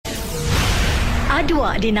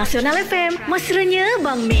ADHWA di Nasional FM, mesranya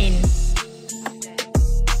Bang Min.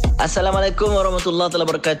 Assalamualaikum warahmatullahi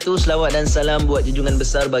wabarakatuh. Selawat dan salam buat junjungan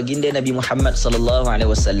besar baginda Nabi Muhammad sallallahu alaihi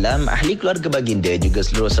wasallam, ahli keluarga baginda, juga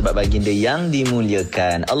seluruh sahabat baginda yang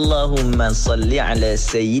dimuliakan. Allahumma salli ala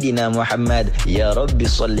sayyidina Muhammad, ya Rabbi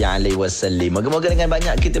salli alaihi wasallim. Moga-moga dengan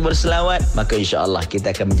banyak kita berselawat, maka insya-Allah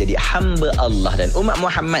kita akan menjadi hamba Allah dan umat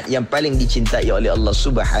Muhammad yang paling dicintai oleh Allah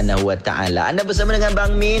Subhanahu wa taala. Anda bersama dengan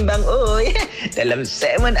Bang Min, Bang Oi, dalam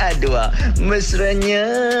segmen ADHWA, mesranya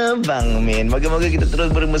Bang Min. Moga-moga kita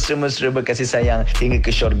terus bermesra berkasih sayang hingga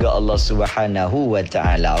ke syurga Allah Subhanahu wa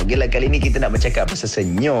taala. Okeylah, kali ni kita nak bercakap pasal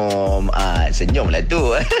senyum. Senyum lah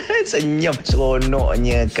tu. Senyum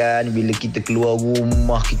seronoknya kan bila kita keluar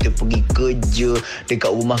rumah, kita pergi kerja,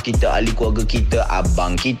 dekat rumah kita ahli keluarga kita,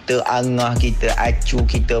 abang kita, angah kita, acu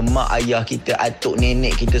kita, mak ayah kita, atuk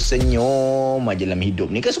nenek kita senyum aja dalam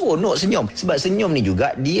hidup ni. Kan seronok senyum. Sebab senyum ni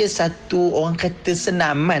juga dia satu, orang kata,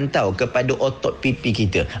 senaman tau kepada otot pipi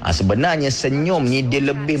kita. Sebenarnya senyum ni dia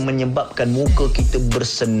lebih menyebabkan muka kita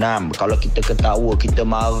bersenam. Kalau kita ketawa, kita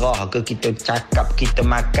marah ke, kita cakap, kita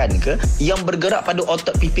makan ke, yang bergerak pada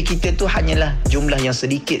otot pipi kita tu hanyalah jumlah yang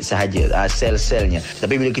sedikit sahaja, sel-selnya.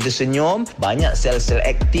 Tapi bila kita senyum, banyak sel-sel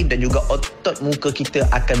aktif dan juga otot muka kita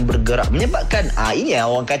akan bergerak, menyebabkan ini yang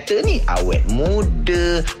orang kata ni awet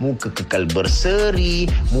muda, muka kekal berseri,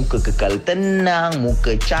 muka kekal tenang,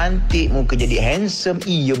 muka cantik, muka jadi handsome.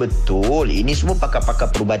 Iya betul, ini semua pakar-pakar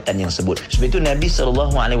perubatan yang sebut. Sebab itu Nabi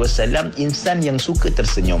SAW insan yang suka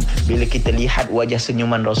tersenyum. Bila kita lihat wajah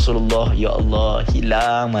senyuman Rasulullah, ya Allah,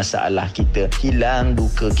 hilang masalah kita, hilang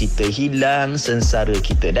duka kita, hilang sengsara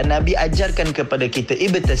kita. Dan Nabi ajarkan kepada kita,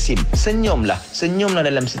 ibtasim, senyumlah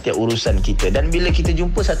dalam setiap urusan kita. Dan bila kita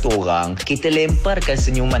jumpa satu orang, kita lemparkan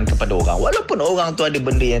senyuman kepada orang, walaupun orang tu ada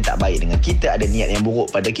benda yang tak baik dengan kita, ada niat yang buruk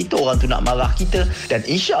pada kita, orang tu nak marah kita, dan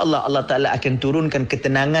insya-Allah Allah Taala akan turunkan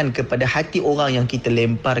ketenangan kepada hati orang yang kita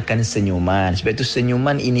lemparkan senyuman. Sebab itu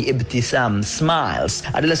senyuman ini, ibtisam, smiles,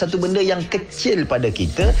 adalah satu benda yang kecil pada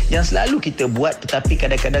kita, yang selalu kita buat tetapi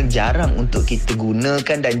kadang-kadang jarang untuk kita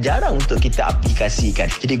gunakan dan jarang untuk kita aplikasikan.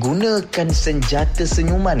 Jadi gunakan senjata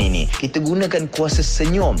senyuman ini. Kita gunakan kuasa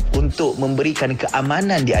senyum untuk memberikan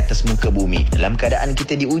keamanan di atas muka bumi. Dalam keadaan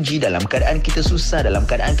kita diuji, dalam keadaan kita susah, dalam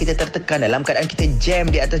keadaan kita tertekan, dalam keadaan kita jam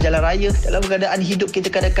di atas jalan raya, dalam keadaan hidup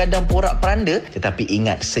kita kadang-kadang porak-peranda, tetapi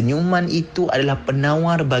ingat, senyuman itu adalah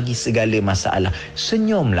penawar bagi segala masalah.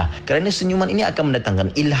 Senyumlah, kerana senyuman ini akan mendatangkan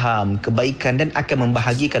ilham, kebaikan dan akan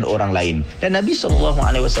membahagikan orang lain. Dan Nabi SAW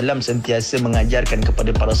sentiasa mengajarkan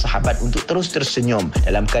kepada para sahabat untuk terus tersenyum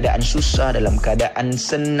dalam keadaan susah, dalam keadaan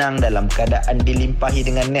senang, dalam keadaan dilimpahi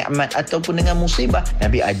dengan nikmat ataupun dengan musibah.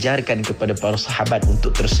 Nabi ajarkan kepada para sahabat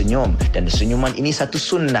untuk tersenyum, dan senyuman ini satu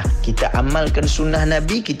sunnah. Kita amalkan sunnah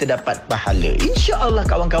Nabi, kita dapat pahala. InsyaAllah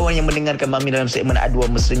kawan-kawan yang mendengarkan Bang Min dalam segmen ADHWA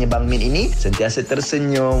mesranya Bang Min ini sentiasa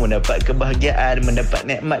tersenyum, mendapat kebahagiaan, mendapat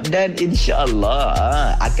nikmat, dan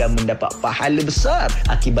insya-Allah akan mendapat pahala besar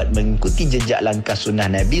akibat mengikuti jejak langkah sunnah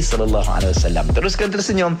Nabi SAW. Teruskan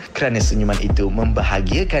tersenyum kerana senyuman itu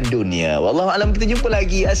membahagiakan dunia. Wallahu alam, kita jumpa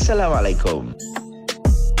lagi. Assalamualaikum.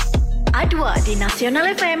 ADHWA di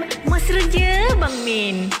Nasional FM, mesranya Bang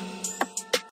Min.